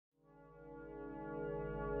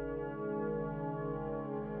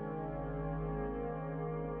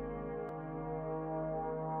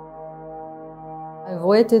I've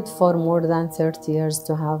waited for more than 30 years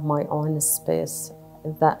to have my own space.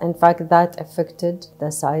 In fact, that affected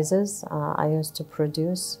the sizes I used to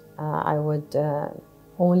produce. I would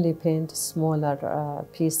only paint smaller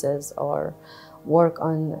pieces or work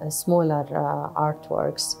on smaller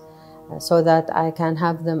artworks so that I can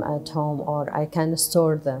have them at home or I can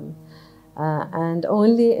store them. And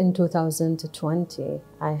only in 2020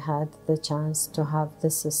 I had the chance to have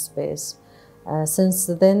this space. Since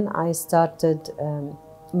then I started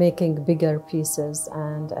making bigger pieces,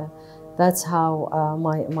 and that's how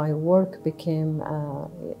my work became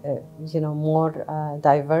more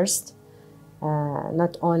diverse,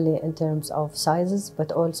 not only in terms of sizes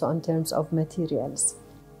but also in terms of materials.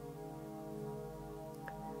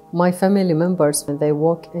 My family members, when they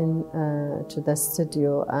walk in to the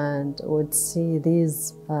studio and would see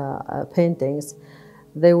these paintings,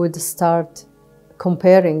 they would start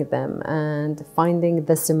comparing them and finding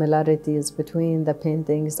the similarities between the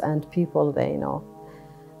paintings and people they know.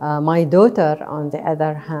 My daughter, on the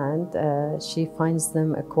other hand, she finds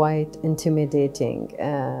them quite intimidating,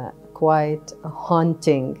 quite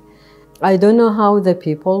haunting. I don't know how the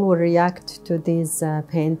people will react to these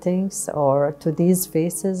paintings or to these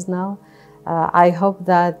faces now. I hope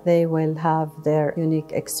that they will have their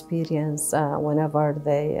unique experience whenever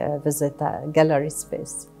they visit a gallery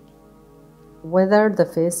space. Whether the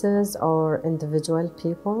faces or individual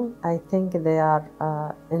people, I think they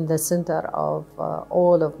are in the center of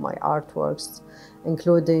all of my artworks,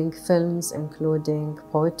 including films, including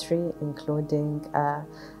poetry, including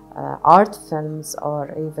art films,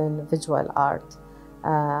 or even visual art.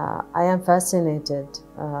 I am fascinated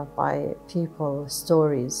by people's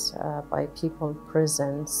stories, by people's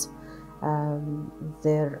presence,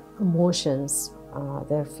 their emotions,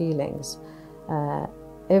 their feelings.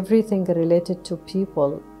 Everything related to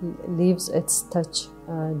people leaves its touch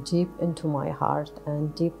deep into my heart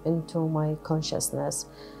and deep into my consciousness.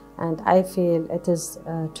 And I feel it is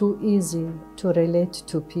too easy to relate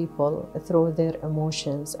to people through their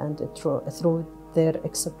emotions and through their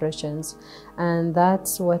expressions. And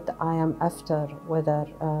that's what I am after, whether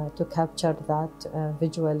to capture that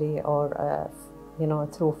visually or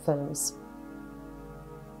through films.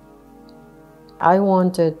 I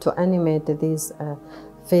wanted to animate these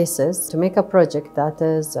faces, to make a project that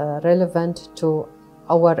is relevant to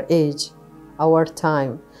our age, our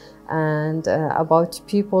time, and about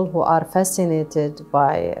people who are fascinated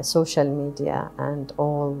by social media and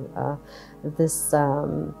all this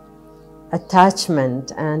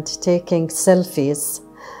attachment and taking selfies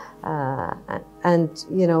and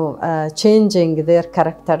changing their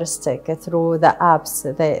characteristic through the apps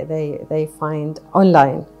they find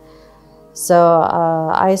online. So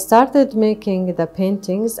I started making the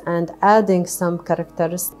paintings and adding some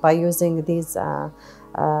characteristics by using these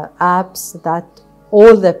apps that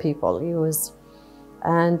all the people use.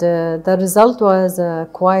 And the result was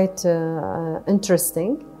quite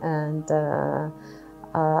interesting, and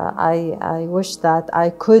I wish that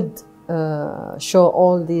I could show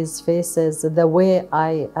all these faces the way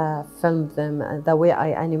I filmed them, the way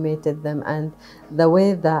I animated them, and the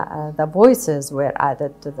way the voices were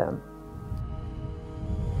added to them.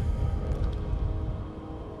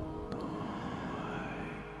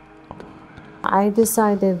 I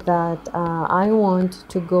decided that I want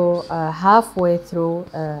to go halfway through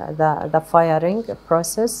the firing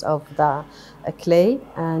process of the clay,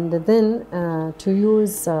 and then to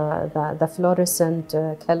use the fluorescent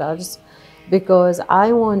colors, because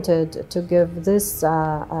I wanted to give this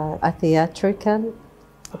a theatrical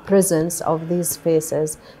presence of these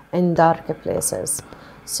faces in dark places.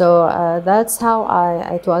 So that's how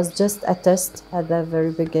it was just a test at the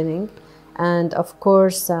very beginning. And of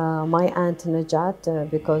course, my aunt Najat,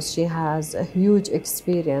 because she has a huge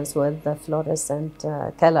experience with the fluorescent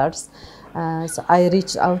colors, so I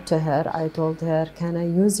reached out to her. I told her, can I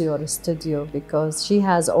use your studio? Because she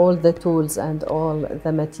has all the tools and all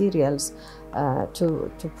the materials to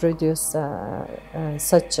produce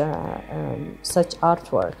such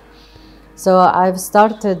artwork. So I've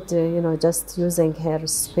started, just using her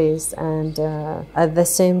space, and at the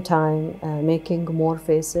same time making more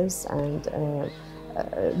faces, and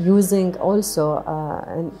using also,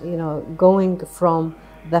 going from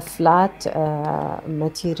the flat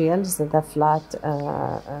materials, the flat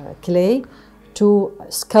clay, to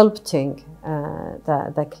sculpting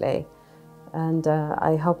the clay. And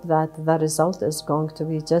I hope that the result is going to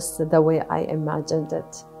be just the way I imagined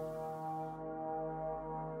it.